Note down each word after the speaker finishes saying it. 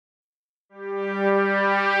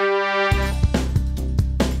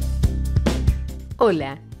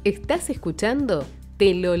Hola, ¿estás escuchando?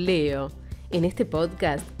 Te lo leo. En este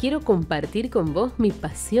podcast quiero compartir con vos mi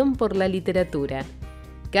pasión por la literatura.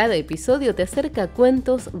 Cada episodio te acerca a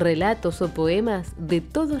cuentos, relatos o poemas de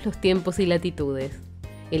todos los tiempos y latitudes,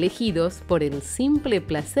 elegidos por el simple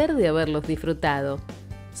placer de haberlos disfrutado.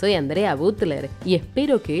 Soy Andrea Butler y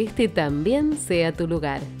espero que este también sea tu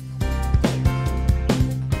lugar.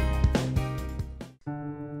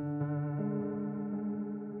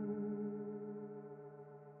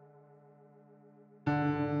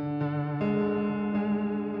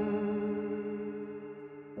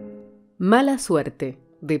 Mala suerte,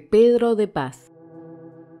 de Pedro de Paz.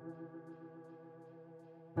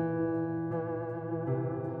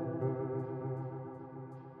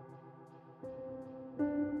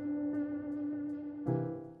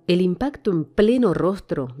 El impacto en pleno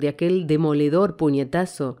rostro de aquel demoledor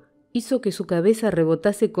puñetazo hizo que su cabeza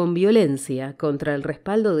rebotase con violencia contra el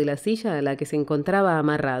respaldo de la silla a la que se encontraba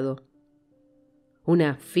amarrado.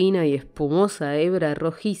 Una fina y espumosa hebra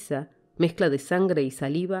rojiza, mezcla de sangre y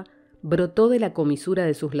saliva, brotó de la comisura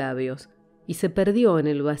de sus labios y se perdió en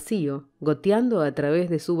el vacío, goteando a través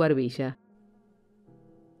de su barbilla.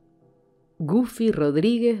 Goofy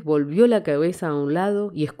Rodriquez volvió la cabeza a un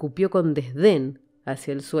lado y escupió con desdén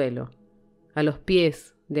hacia el suelo, a los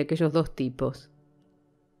pies de aquellos dos tipos.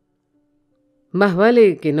 Más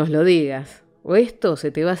vale que nos lo digas, o esto se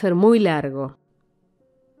te va a hacer muy largo.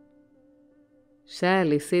 Ya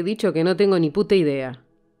les he dicho que no tengo ni puta idea.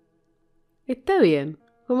 Está bien.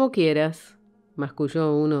 Como quieras,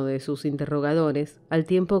 masculló uno de sus interrogadores, al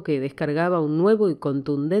tiempo que descargaba un nuevo y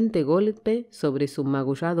contundente golpe sobre su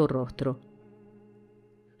magullado rostro.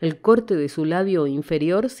 El corte de su labio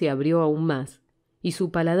inferior se abrió aún más, y su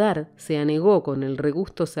paladar se anegó con el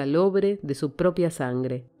regusto salobre de su propia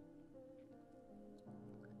sangre.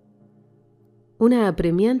 Una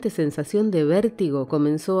apremiante sensación de vértigo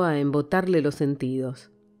comenzó a embotarle los sentidos.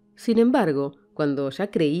 Sin embargo, cuando ya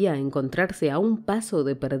creía encontrarse a un paso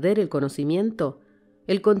de perder el conocimiento,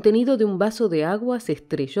 el contenido de un vaso de agua se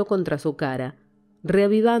estrelló contra su cara,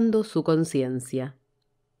 reavivando su conciencia.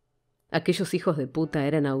 Aquellos hijos de puta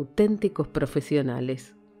eran auténticos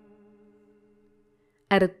profesionales.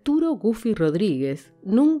 Arturo Goofy Rodriquez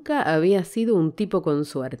nunca había sido un tipo con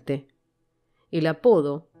suerte. El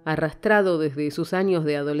apodo, arrastrado desde sus años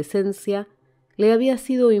de adolescencia, le había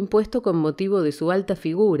sido impuesto con motivo de su alta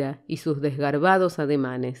figura y sus desgarbados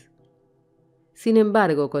ademanes. Sin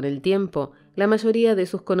embargo, con el tiempo, la mayoría de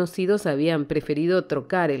sus conocidos habían preferido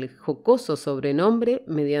trocar el jocoso sobrenombre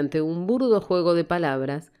mediante un burdo juego de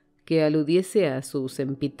palabras que aludiese a su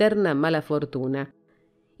sempiterna mala fortuna,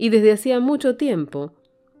 y desde hacía mucho tiempo,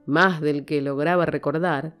 más del que lograba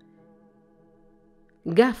recordar,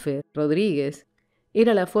 Goofy Rodriquez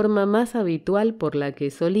era la forma más habitual por la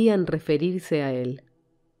que solían referirse a él.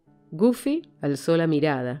 Goofy alzó la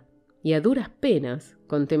mirada y a duras penas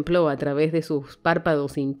contempló a través de sus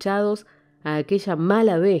párpados hinchados a aquella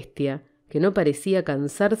mala bestia que no parecía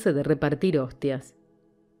cansarse de repartir hostias.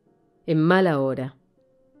 En mala hora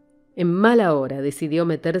decidió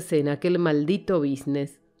meterse en aquel maldito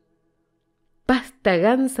business. Pasta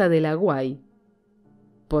gansa de la guay,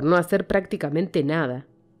 por no hacer prácticamente nada.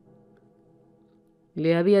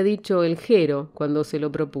 Le había dicho el Jero cuando se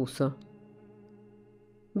lo propuso.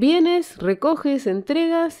 Vienes, recoges,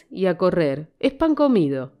 entregas y a correr. Es pan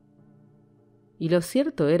comido. Y lo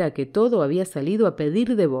cierto era que todo había salido a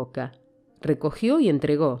pedir de boca. Recogió y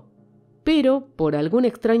entregó. Pero, por algún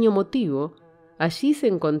extraño motivo, allí se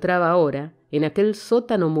encontraba ahora, en aquel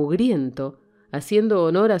sótano mugriento, haciendo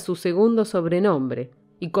honor a su segundo sobrenombre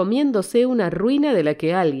y comiéndose una ruina de la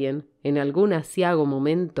que alguien, en algún aciago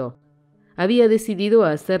momento, había decidido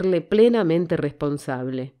hacerle plenamente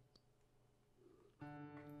responsable.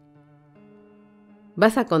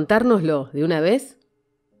 ¿Vas a contárnoslo de una vez?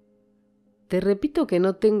 Te repito que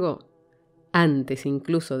no tengo... Antes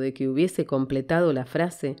incluso de que hubiese completado la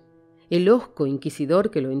frase, el hosco inquisidor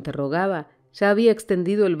que lo interrogaba ya había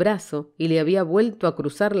extendido el brazo y le había vuelto a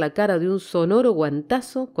cruzar la cara de un sonoro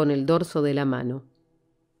guantazo con el dorso de la mano.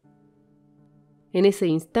 En ese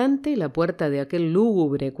instante, la puerta de aquel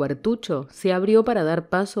lúgubre cuartucho se abrió para dar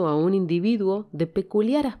paso a un individuo de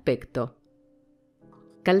peculiar aspecto.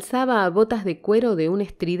 Calzaba botas de cuero de un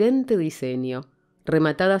estridente diseño,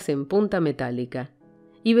 rematadas en punta metálica,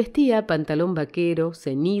 y vestía pantalón vaquero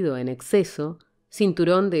ceñido en exceso,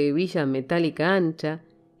 cinturón de hebilla metálica ancha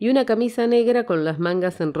y una camisa negra con las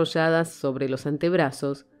mangas enrolladas sobre los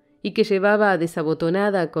antebrazos y que llevaba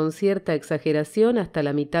desabotonada con cierta exageración hasta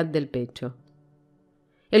la mitad del pecho.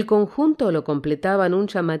 El conjunto lo completaban un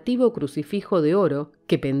llamativo crucifijo de oro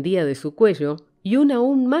que pendía de su cuello y un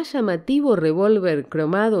aún más llamativo revólver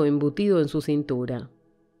cromado embutido en su cintura.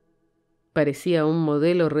 Parecía un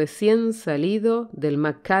modelo recién salido del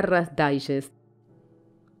McCarthy's Digest.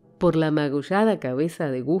 Por la magullada cabeza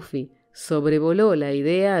de Goofy sobrevoló la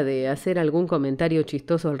idea de hacer algún comentario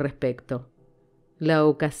chistoso al respecto. La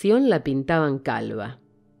ocasión la pintaban calva.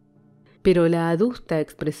 Pero la adusta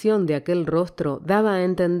expresión de aquel rostro daba a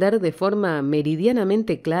entender de forma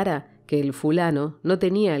meridianamente clara que el fulano no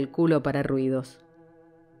tenía el culo para ruidos.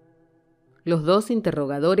 Los dos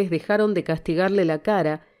interrogadores dejaron de castigarle la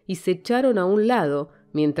cara y se echaron a un lado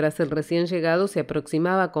mientras el recién llegado se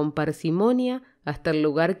aproximaba con parsimonia hasta el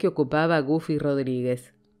lugar que ocupaba Goofy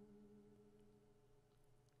Rodriquez.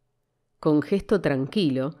 Con gesto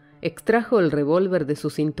tranquilo, extrajo el revólver de su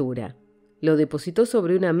cintura, lo depositó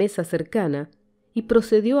sobre una mesa cercana y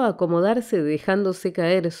procedió a acomodarse dejándose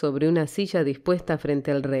caer sobre una silla dispuesta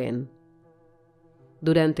frente al rehén.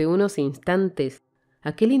 Durante unos instantes,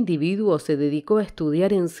 aquel individuo se dedicó a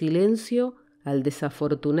estudiar en silencio al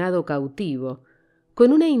desafortunado cautivo,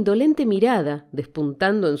 con una indolente mirada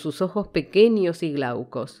despuntando en sus ojos pequeños y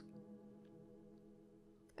glaucos.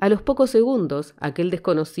 A los pocos segundos, aquel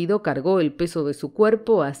desconocido cargó el peso de su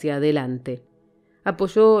cuerpo hacia adelante,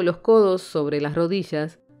 apoyó los codos sobre las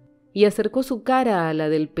rodillas y acercó su cara a la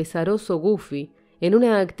del pesaroso Goofy en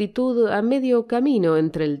una actitud a medio camino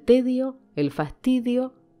entre el tedio, el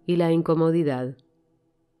fastidio y la incomodidad.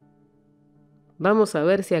 Vamos a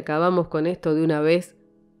ver si acabamos con esto de una vez,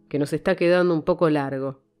 que nos está quedando un poco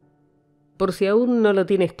largo. Por si aún no lo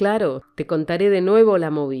tienes claro, te contaré de nuevo la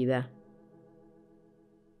movida.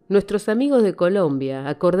 Nuestros amigos de Colombia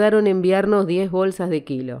acordaron enviarnos 10 bolsas de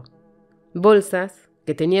kilo. Bolsas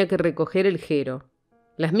que tenía que recoger el Jero,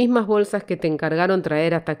 las mismas bolsas que te encargaron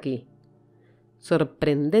traer hasta aquí.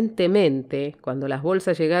 Sorprendentemente, cuando las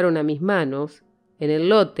bolsas llegaron a mis manos, en el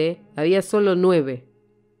lote había solo 9.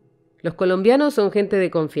 Los colombianos son gente de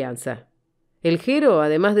confianza. El Jero,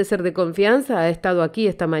 además de ser de confianza, ha estado aquí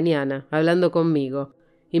esta mañana, hablando conmigo,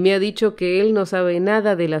 y me ha dicho que él no sabe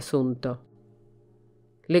nada del asunto.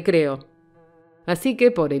 Le creo. Así que,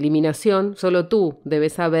 por eliminación, solo tú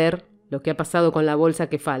debes saber lo que ha pasado con la bolsa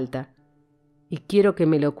que falta. Y quiero que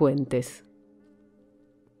me lo cuentes.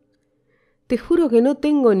 Te juro que no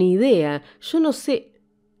tengo ni idea. Yo no sé.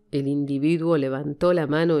 El individuo levantó la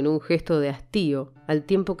mano en un gesto de hastío, al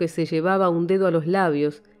tiempo que se llevaba un dedo a los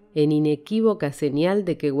labios, en inequívoca señal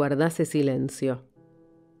de que guardase silencio.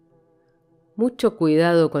 Mucho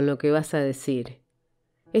cuidado con lo que vas a decir.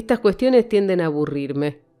 Estas cuestiones tienden a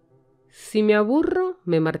aburrirme. Si me aburro,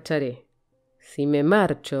 me marcharé. Si me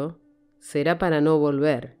marcho, será para no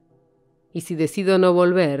volver. Y si decido no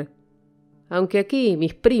volver, aunque aquí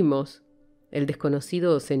mis primos, el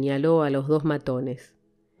desconocido señaló a los 2 matones,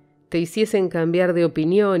 te hiciesen cambiar de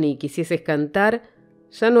opinión y quisieses cantar,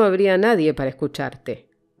 ya no habría nadie para escucharte.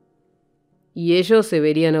 Y ellos se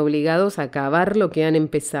verían obligados a acabar lo que han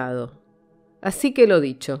empezado. Así que lo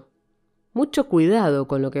dicho, mucho cuidado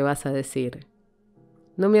con lo que vas a decir.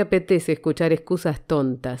 No me apetece escuchar excusas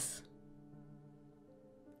tontas.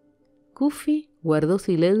 Goofy guardó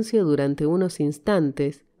silencio durante unos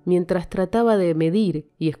instantes mientras trataba de medir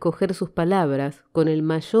y escoger sus palabras con el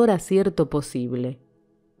mayor acierto posible.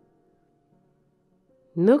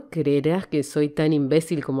 No creerás que soy tan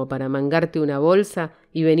imbécil como para mangarte una bolsa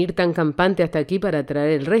y venir tan campante hasta aquí para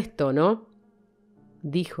traer el resto, ¿no?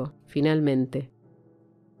 Dijo, finalmente.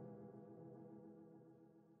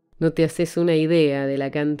 No te haces una idea de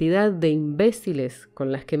la cantidad de imbéciles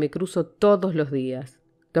con las que me cruzo todos los días,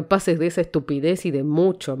 capaces de esa estupidez y de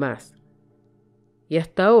mucho más. Y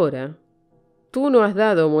hasta ahora, tú no has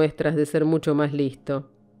dado muestras de ser mucho más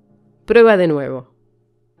listo. Prueba de nuevo.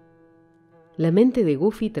 La mente de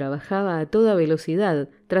Goofy trabajaba a toda velocidad,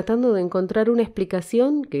 tratando de encontrar una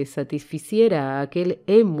explicación que satisficiera a aquel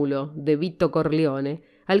émulo de Vito Corleone,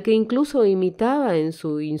 al que incluso imitaba en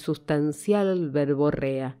su insustancial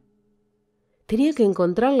verborrea. Tenía que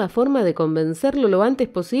encontrar la forma de convencerlo lo antes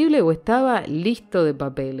posible o estaba listo de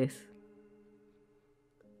papeles.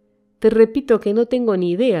 Te repito que no tengo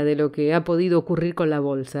ni idea de lo que ha podido ocurrir con la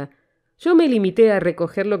bolsa. Yo me limité a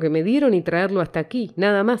recoger lo que me dieron y traerlo hasta aquí,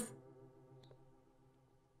 nada más.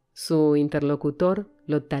 Su interlocutor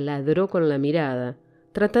lo taladró con la mirada,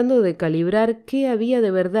 tratando de calibrar qué había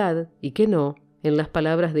de verdad y qué no en las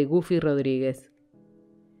palabras de Goofy Rodriquez.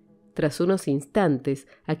 Tras unos instantes,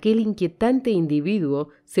 aquel inquietante individuo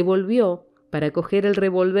se volvió para coger el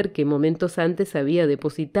revólver que momentos antes había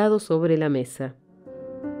depositado sobre la mesa.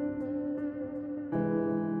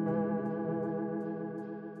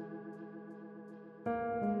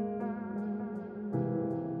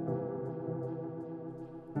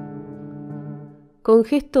 Con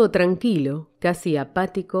gesto tranquilo, casi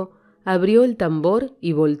apático, abrió el tambor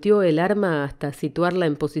y volteó el arma hasta situarla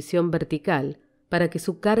en posición vertical, para que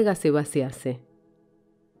su carga se vaciase.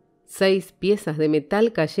 6 piezas de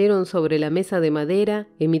metal cayeron sobre la mesa de madera,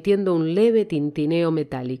 emitiendo un leve tintineo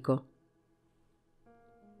metálico.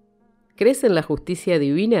 ¿Crees en la justicia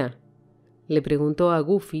divina?, le preguntó a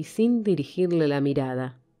Goofy sin dirigirle la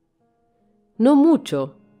mirada. No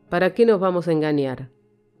mucho. ¿Para qué nos vamos a engañar?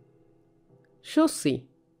 Yo sí.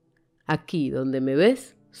 Aquí donde me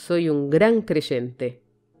ves, soy un gran creyente.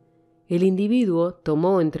 El individuo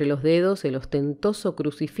tomó entre los dedos el ostentoso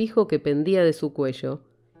crucifijo que pendía de su cuello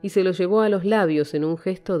y se lo llevó a los labios en un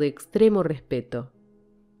gesto de extremo respeto.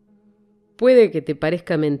 Puede que te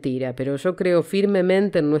parezca mentira, pero yo creo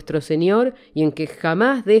firmemente en nuestro Señor y en que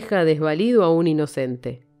jamás deja desvalido a un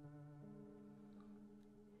inocente.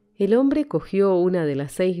 El hombre cogió una de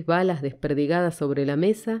las 6 balas desperdigadas sobre la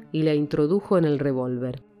mesa y la introdujo en el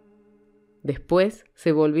revólver. Después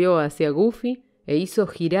se volvió hacia Goofy e hizo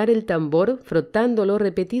girar el tambor frotándolo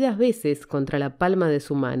repetidas veces contra la palma de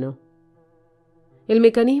su mano. El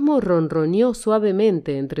mecanismo ronroneó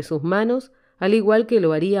suavemente entre sus manos, al igual que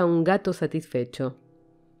lo haría un gato satisfecho.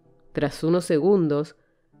 Tras unos segundos,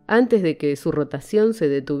 antes de que su rotación se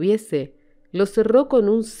detuviese, lo cerró con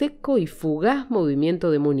un seco y fugaz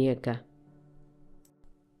movimiento de muñeca.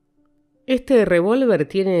 Este revólver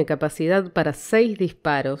tiene capacidad para 6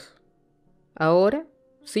 disparos. Ahora,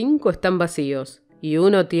 5 están vacíos y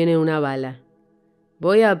 1 tiene una bala.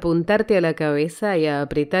 Voy a apuntarte a la cabeza y a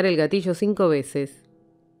apretar el gatillo 5 veces.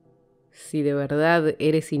 Si de verdad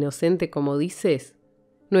eres inocente como dices,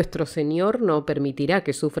 nuestro Señor no permitirá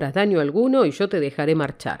que sufras daño alguno y yo te dejaré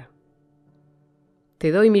marchar.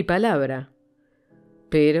 Te doy mi palabra,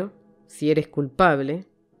 pero si eres culpable,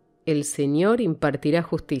 el Señor impartirá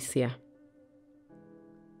justicia.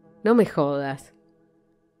 No me jodas.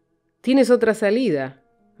 Tienes otra salida.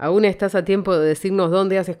 Aún estás a tiempo de decirnos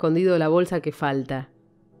dónde has escondido la bolsa que falta.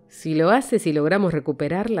 Si lo haces y logramos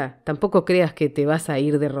recuperarla, tampoco creas que te vas a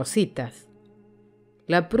ir de rositas.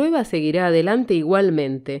 La prueba seguirá adelante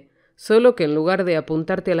igualmente, solo que en lugar de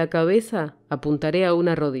apuntarte a la cabeza, apuntaré a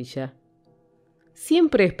una rodilla.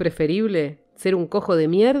 Siempre es preferible ser un cojo de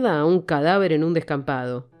mierda a un cadáver en un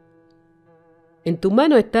descampado. En tu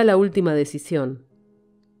mano está la última decisión.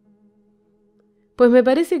 Pues me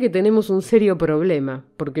parece que tenemos un serio problema,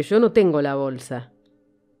 porque yo no tengo la bolsa.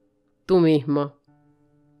 Tú mismo.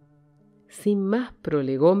 Sin más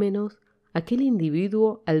prolegómenos, aquel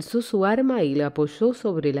individuo alzó su arma y la apoyó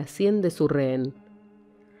sobre la sien de su rehén.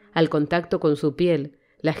 Al contacto con su piel,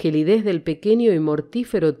 la gelidez del pequeño y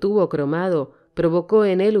mortífero tubo cromado provocó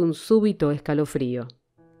en él un súbito escalofrío.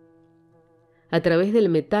 A través del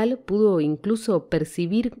metal pudo incluso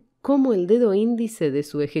percibir cómo el dedo índice de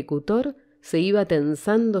su ejecutor se iba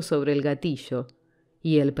tensando sobre el gatillo,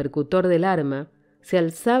 y el percutor del arma se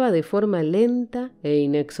alzaba de forma lenta e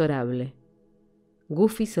inexorable.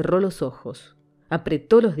 Goofy cerró los ojos,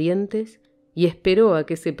 apretó los dientes y esperó a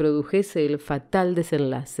que se produjese el fatal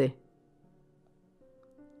desenlace.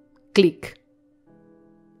 ¡Clic!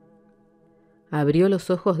 Abrió los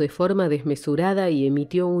ojos de forma desmesurada y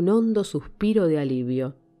emitió un hondo suspiro de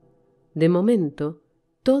alivio. De momento,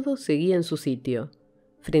 todo seguía en su sitio.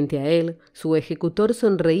 Frente a él, su ejecutor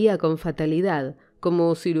sonreía con fatalidad,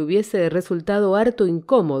 como si le hubiese resultado harto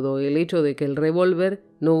incómodo el hecho de que el revólver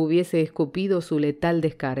no hubiese escupido su letal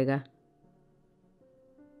descarga.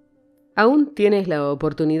 Aún tienes la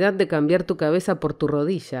oportunidad de cambiar tu cabeza por tu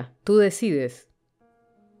rodilla. Tú decides.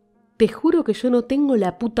 Te juro que yo no tengo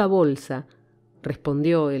la puta bolsa,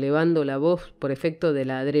 respondió elevando la voz por efecto de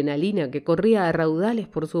la adrenalina que corría a raudales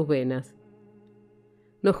por sus venas.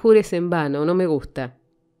 No jures en vano, no me gusta.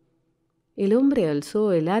 El hombre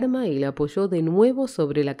alzó el arma y la apoyó de nuevo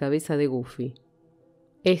sobre la cabeza de Goofy.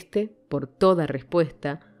 Este, por toda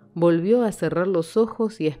respuesta, volvió a cerrar los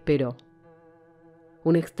ojos y esperó.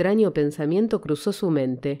 Un extraño pensamiento cruzó su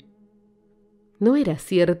mente. ¿No era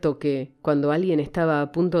cierto que, cuando alguien estaba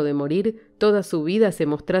a punto de morir, toda su vida se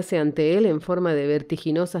mostrase ante él en forma de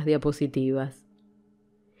vertiginosas diapositivas?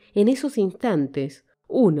 En esos instantes,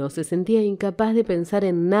 uno se sentía incapaz de pensar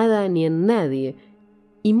en nada ni en nadie,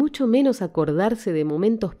 y mucho menos acordarse de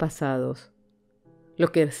momentos pasados.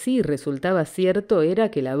 Lo que sí resultaba cierto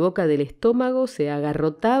era que la boca del estómago se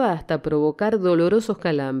agarrotaba hasta provocar dolorosos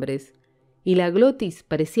calambres, y la glotis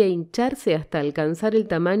parecía hincharse hasta alcanzar el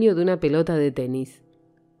tamaño de una pelota de tenis.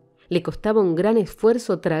 Le costaba un gran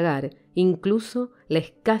esfuerzo tragar, incluso la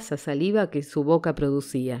escasa saliva que su boca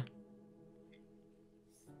producía.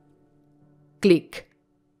 ¡Clic!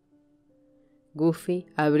 Goofy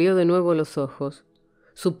abrió de nuevo los ojos.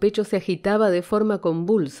 Su pecho se agitaba de forma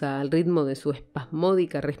convulsa al ritmo de su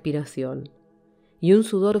espasmódica respiración, y un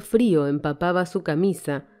sudor frío empapaba su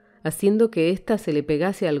camisa, haciendo que ésta se le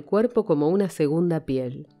pegase al cuerpo como una segunda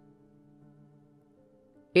piel.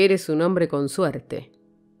 «Eres un hombre con suerte».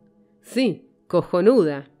 «Sí,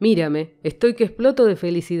 cojonuda, mírame, estoy que exploto de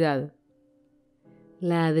felicidad».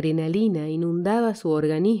 La adrenalina inundaba su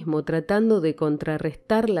organismo tratando de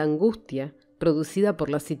contrarrestar la angustia producida por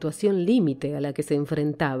la situación límite a la que se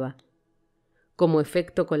enfrentaba. Como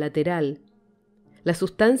efecto colateral, la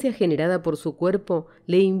sustancia generada por su cuerpo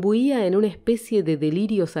le imbuía en una especie de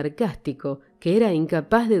delirio sarcástico que era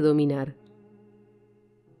incapaz de dominar.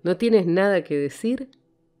 «¿No tienes nada que decir?»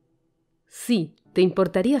 «Sí, ¿te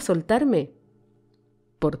importaría soltarme?»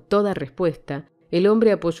 Por toda respuesta, el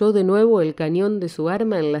hombre apoyó de nuevo el cañón de su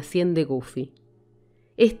arma en la sien de Goofy.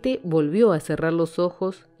 Este volvió a cerrar los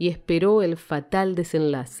ojos y esperó el fatal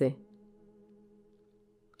desenlace.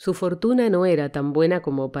 Su fortuna no era tan buena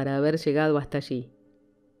como para haber llegado hasta allí.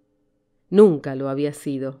 Nunca lo había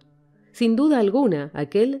sido. Sin duda alguna,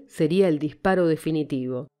 aquel sería el disparo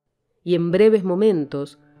definitivo, y en breves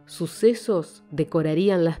momentos sucesos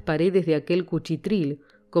decorarían las paredes de aquel cuchitril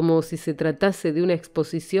como si se tratase de una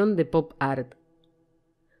exposición de pop art.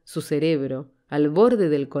 Su cerebro, al borde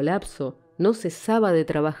del colapso, no cesaba de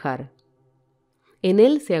trabajar. En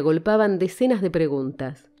él se agolpaban decenas de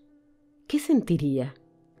preguntas. ¿Qué sentiría?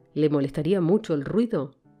 ¿Le molestaría mucho el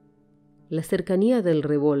ruido? ¿La cercanía del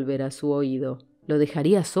revólver a su oído lo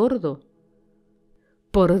dejaría sordo?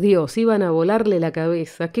 Por Dios, iban a volarle la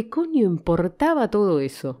cabeza. ¿Qué coño importaba todo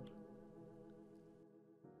eso?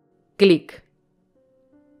 Clic.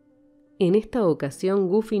 En esta ocasión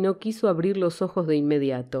Goofy no quiso abrir los ojos de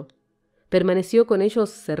inmediato. Permaneció con ellos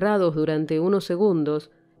cerrados durante unos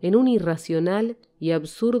segundos en un irracional y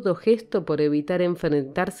absurdo gesto por evitar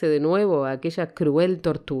enfrentarse de nuevo a aquella cruel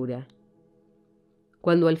tortura.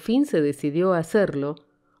 Cuando al fin se decidió a hacerlo,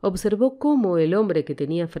 observó cómo el hombre que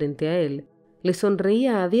tenía frente a él le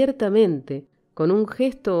sonreía abiertamente, con un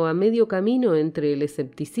gesto a medio camino entre el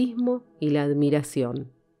escepticismo y la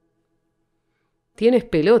admiración. «Tienes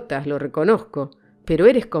pelotas, lo reconozco, pero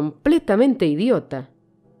eres completamente idiota».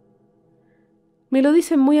 «Me lo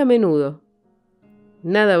dicen muy a menudo».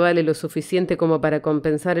 «Nada vale lo suficiente como para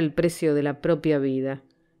compensar el precio de la propia vida,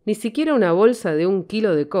 ni siquiera una bolsa de 1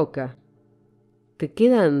 kilo de coca». «Te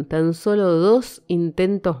quedan tan solo 2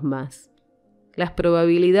 intentos más. Las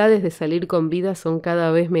probabilidades de salir con vida son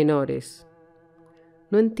cada vez menores.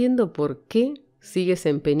 No entiendo por qué sigues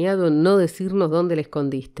empeñado en no decirnos dónde la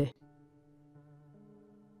escondiste».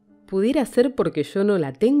 «¿Pudiera ser porque yo no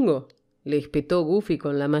la tengo?», le espetó Goofy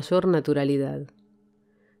con la mayor naturalidad.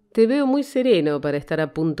 «Te veo muy sereno para estar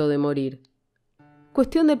a punto de morir.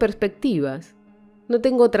 Cuestión de perspectivas. No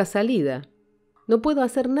tengo otra salida. No puedo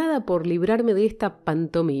hacer nada por librarme de esta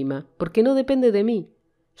pantomima, porque no depende de mí.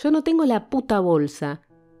 Yo no tengo la puta bolsa.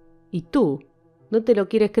 Y tú no te lo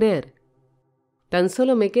quieres creer. Tan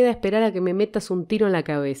solo me queda esperar a que me metas un tiro en la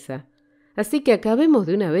cabeza. Así que acabemos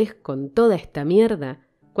de una vez con toda esta mierda.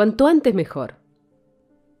 Cuanto antes mejor».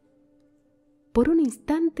 Por un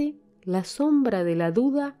instante, la sombra de la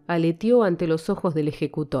duda aleteó ante los ojos del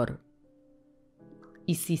ejecutor.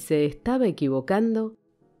 Y si se estaba equivocando,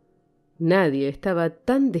 nadie estaba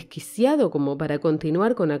tan desquiciado como para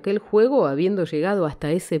continuar con aquel juego habiendo llegado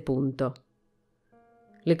hasta ese punto.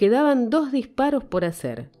 Le quedaban 2 disparos por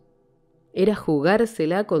hacer. Era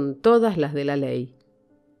jugársela con todas las de la ley.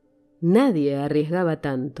 Nadie arriesgaba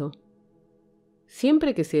tanto.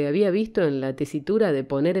 Siempre que se había visto en la tesitura de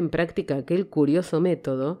poner en práctica aquel curioso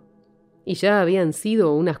método, y ya habían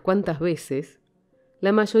sido unas cuantas veces,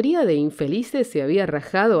 la mayoría de infelices se había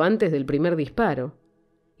rajado antes del primer disparo,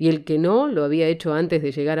 y el que no lo había hecho antes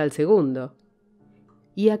de llegar al segundo.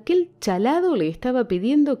 Y aquel chalado le estaba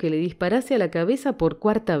pidiendo que le disparase a la cabeza por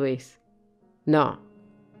 4ª vez. No,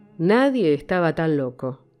 nadie estaba tan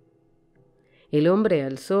loco. El hombre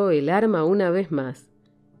alzó el arma una vez más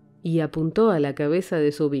y apuntó a la cabeza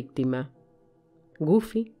de su víctima.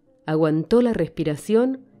 Goofy aguantó la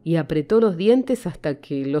respiración y apretó los dientes hasta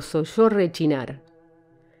que los oyó rechinar.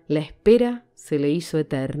 La espera se le hizo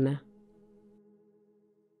eterna.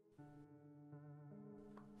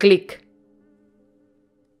 Clic.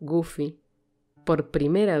 Goofy, por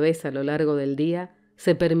primera vez a lo largo del día,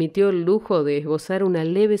 se permitió el lujo de esbozar una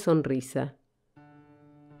leve sonrisa.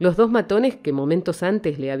 Los 2 matones que momentos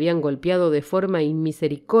antes le habían golpeado de forma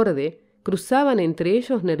inmisericorde cruzaban entre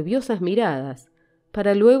ellos nerviosas miradas,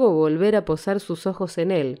 para luego volver a posar sus ojos en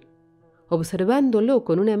él, observándolo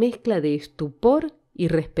con una mezcla de estupor y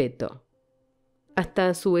respeto.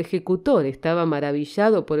 Hasta su ejecutor estaba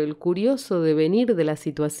maravillado por el curioso devenir de la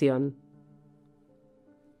situación.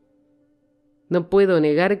 No puedo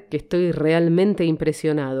negar que estoy realmente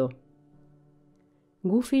impresionado.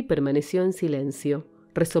 Goofy permaneció en silencio,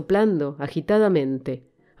 resoplando agitadamente,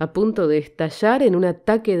 a punto de estallar en un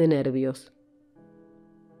ataque de nervios.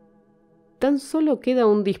 Tan solo queda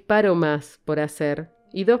un disparo más por hacer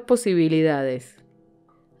y 2 posibilidades,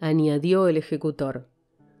 añadió el ejecutor.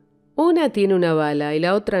 Una tiene una bala y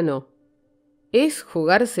la otra no. Es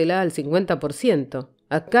jugársela al 50%,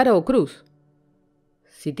 a cara o cruz.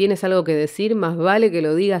 Si tienes algo que decir, más vale que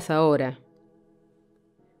lo digas ahora.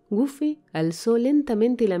 Goofy alzó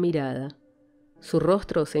lentamente la mirada. Su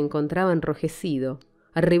rostro se encontraba enrojecido,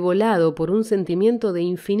 arrebolado por un sentimiento de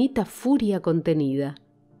infinita furia contenida.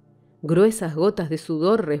 Gruesas gotas de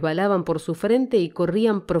sudor resbalaban por su frente y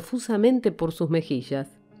corrían profusamente por sus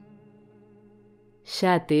mejillas.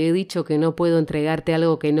 Ya te he dicho que no puedo entregarte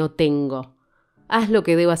algo que no tengo. Haz lo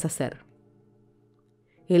que debas hacer.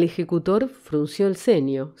 El ejecutor frunció el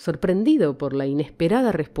ceño, sorprendido por la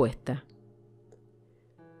inesperada respuesta.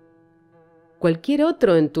 Cualquier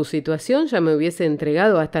otro en tu situación ya me hubiese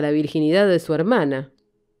entregado hasta la virginidad de su hermana.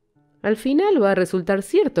 Al final va a resultar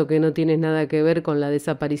cierto que no tienes nada que ver con la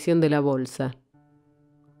desaparición de la bolsa.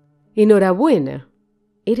 Enhorabuena,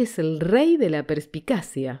 eres el rey de la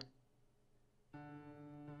perspicacia.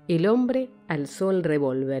 El hombre alzó el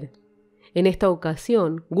revólver. En esta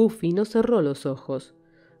ocasión, Goofy no cerró los ojos,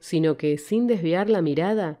 sino que, sin desviar la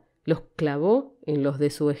mirada, los clavó en los de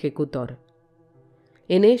su ejecutor.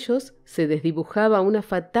 En ellos se desdibujaba una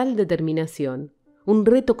fatal determinación, un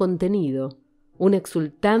reto contenido, un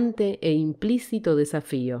exultante e implícito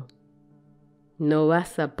desafío. No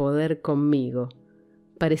vas a poder conmigo.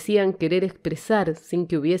 Parecían querer expresar, sin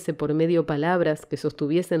que hubiese por medio palabras que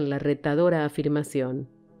sostuviesen la retadora afirmación.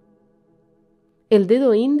 El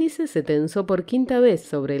dedo índice se tensó por 5ª vez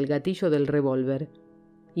sobre el gatillo del revólver,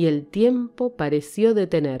 y el tiempo pareció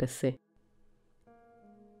detenerse.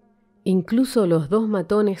 Incluso los 2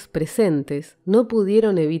 matones presentes no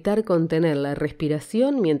pudieron evitar contener la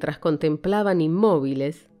respiración mientras contemplaban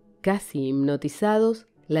inmóviles, casi hipnotizados,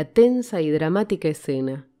 la tensa y dramática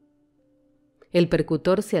escena. El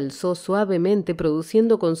percutor se alzó suavemente,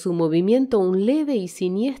 produciendo con su movimiento un leve y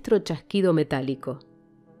siniestro chasquido metálico.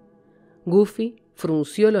 Goofy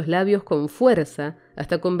frunció los labios con fuerza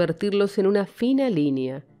hasta convertirlos en una fina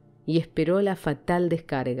línea y esperó la fatal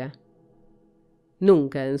descarga.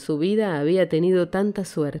 Nunca en su vida había tenido tanta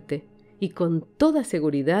suerte, y con toda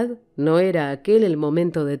seguridad no era aquel el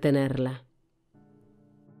momento de tenerla.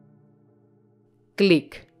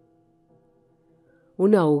 Clic.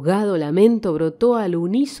 Un ahogado lamento brotó al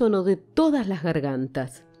unísono de todas las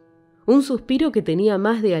gargantas. Un suspiro que tenía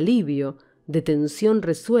más de alivio, de tensión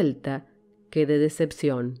resuelta, que de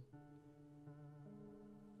decepción.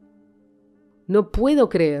 No puedo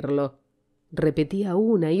creerlo, repetía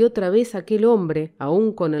una y otra vez aquel hombre,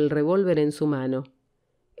 aún con el revólver en su mano.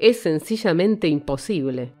 Es sencillamente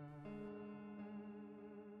imposible.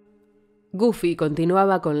 Goofy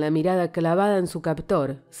continuaba con la mirada clavada en su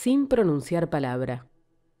captor, sin pronunciar palabra.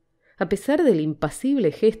 A pesar del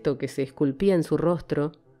impasible gesto que se esculpía en su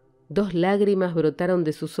rostro, 2 lágrimas brotaron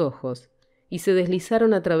de sus ojos y se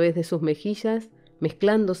deslizaron a través de sus mejillas,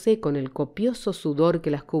 mezclándose con el copioso sudor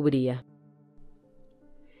que las cubría.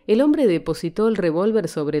 El hombre depositó el revólver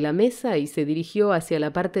sobre la mesa y se dirigió hacia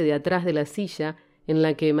la parte de atrás de la silla en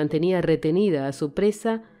la que mantenía retenida a su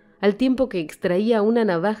presa, al tiempo que extraía una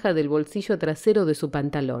navaja del bolsillo trasero de su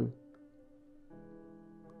pantalón.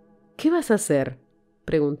 «¿Qué vas a hacer?»,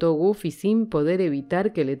 preguntó Goofy sin poder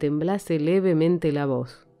evitar que le temblase levemente la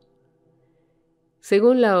voz.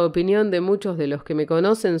 «Según la opinión de muchos de los que me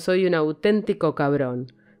conocen, soy un auténtico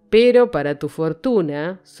cabrón, pero para tu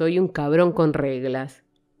fortuna soy un cabrón con reglas.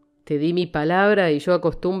 Te di mi palabra y yo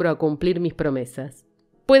acostumbro a cumplir mis promesas.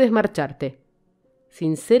 Puedes marcharte.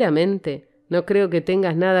 Sinceramente, no creo que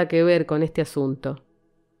tengas nada que ver con este asunto».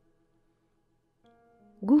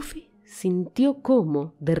 Goofy sintió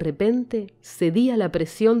cómo, de repente, cedía la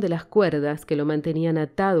presión de las cuerdas que lo mantenían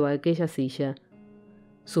atado a aquella silla.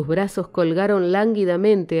 Sus brazos colgaron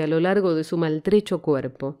lánguidamente a lo largo de su maltrecho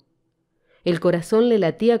cuerpo. El corazón le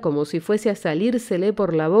latía como si fuese a salírsele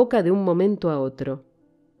por la boca de un momento a otro.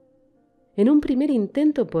 En un primer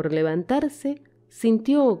intento por levantarse,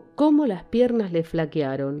 sintió cómo las piernas le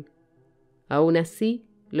flaquearon. Aún así,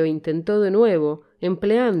 lo intentó de nuevo,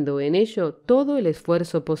 empleando en ello todo el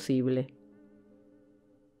esfuerzo posible.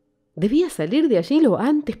 Debía salir de allí lo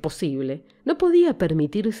antes posible. No podía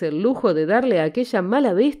permitirse el lujo de darle a aquella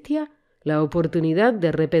mala bestia la oportunidad de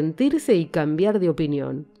arrepentirse y cambiar de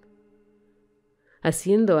opinión.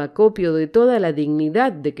 haciendo acopio de toda la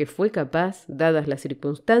dignidad de que fue capaz, dadas las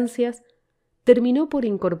circunstancias, terminó por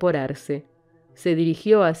incorporarse, se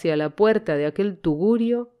dirigió hacia la puerta de aquel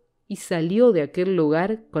tugurio y salió de aquel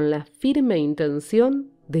lugar con la firme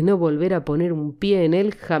intención de no volver a poner un pie en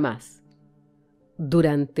él jamás,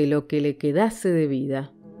 durante lo que le quedase de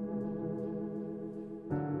vida.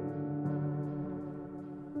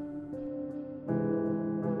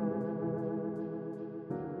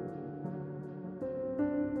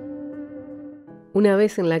 Una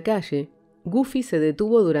vez en la calle, Goofy se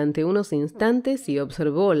detuvo durante unos instantes y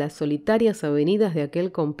observó las solitarias avenidas de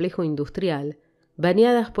aquel complejo industrial,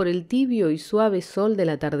 bañadas por el tibio y suave sol del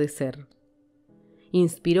atardecer.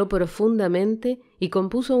 Inspiró profundamente y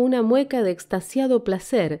compuso una mueca de extasiado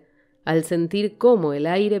placer al sentir cómo el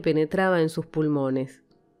aire penetraba en sus pulmones.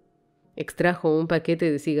 Extrajo un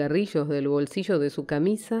paquete de cigarrillos del bolsillo de su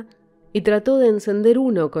camisa y trató de encender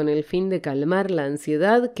uno con el fin de calmar la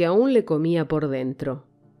ansiedad que aún le comía por dentro.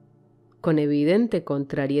 Con evidente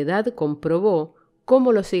contrariedad comprobó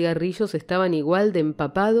cómo los cigarrillos estaban igual de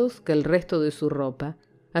empapados que el resto de su ropa,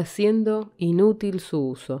 haciendo inútil su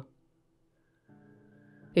uso.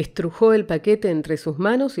 Estrujó el paquete entre sus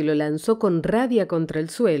manos y lo lanzó con rabia contra el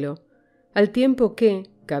suelo, al tiempo que,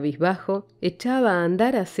 cabizbajo, echaba a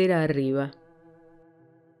andar acera arriba.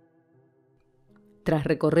 Tras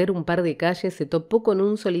recorrer un par de calles se topó con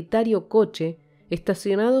un solitario coche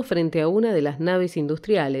estacionado frente a una de las naves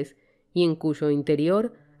industriales y en cuyo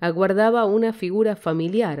interior aguardaba una figura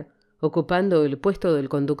familiar ocupando el puesto del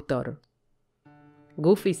conductor.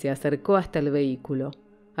 Goofy se acercó hasta el vehículo,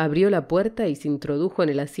 abrió la puerta y se introdujo en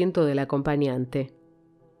el asiento del acompañante.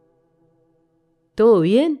 ¿Todo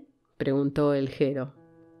bien?, preguntó el Jero.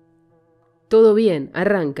 «Todo bien,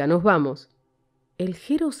 arranca, nos vamos». El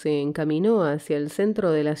Jero se encaminó hacia el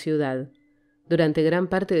centro de la ciudad. Durante gran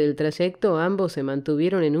parte del trayecto ambos se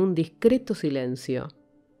mantuvieron en un discreto silencio.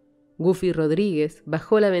 Goofy Rodriquez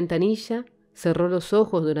bajó la ventanilla, cerró los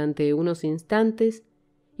ojos durante unos instantes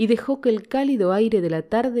y dejó que el cálido aire de la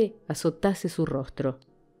tarde azotase su rostro.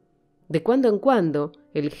 De cuando en cuando,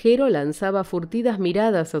 el Jero lanzaba furtivas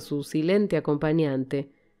miradas a su silente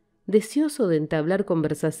acompañante, deseoso de entablar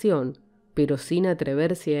conversación, pero sin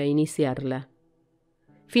atreverse a iniciarla.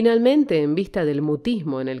 Finalmente, en vista del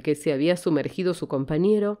mutismo en el que se había sumergido su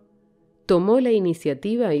compañero, tomó la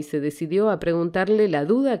iniciativa y se decidió a preguntarle la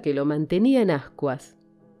duda que lo mantenía en ascuas.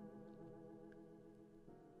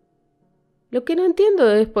 «Lo que no entiendo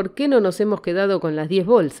es por qué no nos hemos quedado con las 10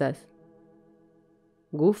 bolsas».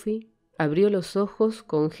 Goofy abrió los ojos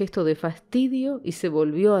con gesto de fastidio y se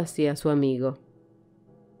volvió hacia su amigo.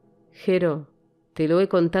 «Jero, te lo he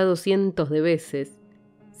contado cientos de veces.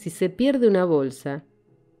 Si se pierde una bolsa,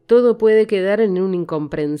 todo puede quedar en un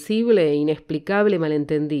incomprensible e inexplicable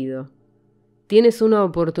malentendido. Tienes una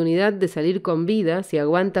oportunidad de salir con vida si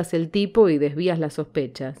aguantas el tipo y desvías las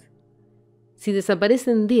sospechas. Si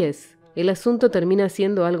desaparecen 10, el asunto termina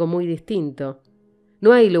siendo algo muy distinto.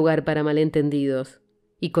 No hay lugar para malentendidos,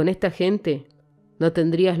 y con esta gente no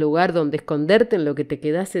tendrías lugar donde esconderte en lo que te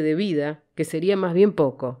quedase de vida, que sería más bien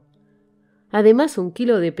poco. Además, 1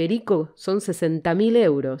 kilo de perico son 60.000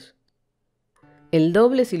 euros. El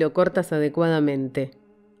doble si lo cortas adecuadamente.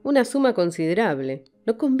 Una suma considerable.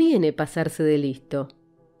 No conviene pasarse de listo».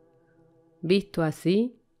 Visto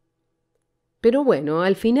así. Pero bueno,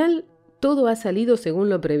 al final todo ha salido según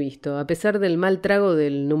lo previsto, a pesar del mal trago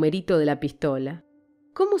del numerito de la pistola.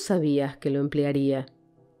 ¿Cómo sabías que lo emplearía?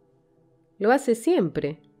 Lo hace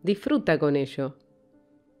siempre. Disfruta con ello.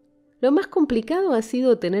 Lo más complicado ha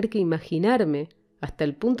sido tener que imaginarme, hasta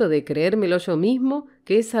el punto de creérmelo yo mismo,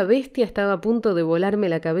 que esa bestia estaba a punto de volarme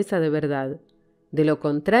la cabeza de verdad. De lo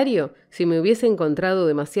contrario, si me hubiese encontrado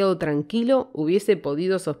demasiado tranquilo, hubiese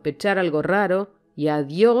podido sospechar algo raro, y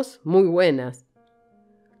adiós, muy buenas.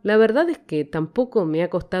 La verdad es que tampoco me ha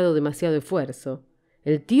costado demasiado esfuerzo.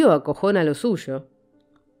 El tío acojona lo suyo.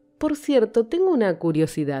 Por cierto, tengo una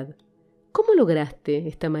curiosidad. ¿Cómo lograste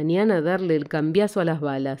esta mañana darle el cambiazo a las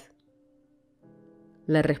balas?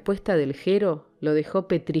 La respuesta del Jero lo dejó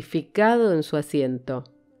petrificado en su asiento.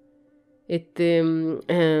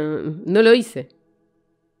 No lo hice.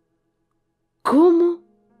 ¿Cómo?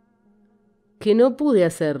 Que no pude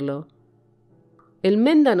hacerlo. El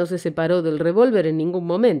menda no se separó del revólver en ningún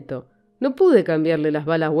momento. No pude cambiarle las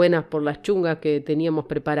balas buenas por las chungas que teníamos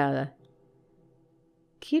preparadas.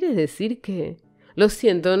 ¿Quieres decir que...? Lo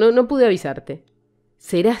siento, no pude avisarte.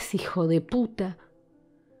 Serás hijo de puta.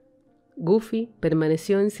 Goofy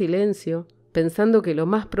permaneció en silencio, pensando que lo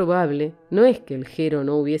más probable no es que el Jero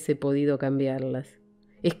no hubiese podido cambiarlas,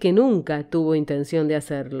 es que nunca tuvo intención de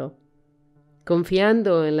hacerlo.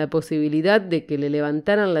 confiando en la posibilidad de que le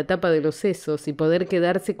levantaran la tapa de los sesos y poder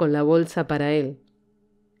quedarse con la bolsa para él.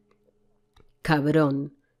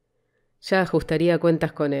 Cabrón. Ya ajustaría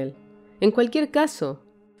cuentas con él. En cualquier caso,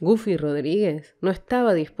 Goofy Rodriquez no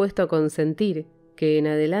estaba dispuesto a consentir que en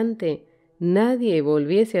adelante nadie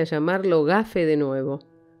volviese a llamarlo gafe de nuevo.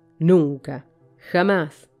 Nunca,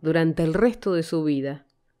 jamás, durante el resto de su vida.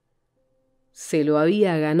 Se lo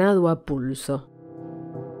había ganado a pulso.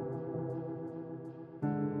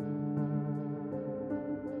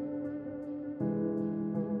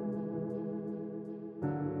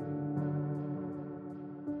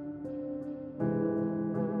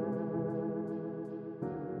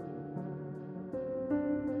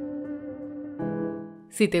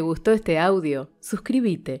 Si te gustó este audio,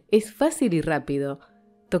 suscríbete, es fácil y rápido.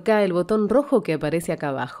 Toca el botón rojo que aparece acá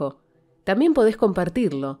abajo. También podés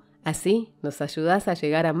compartirlo, así nos ayudás a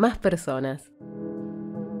llegar a más personas.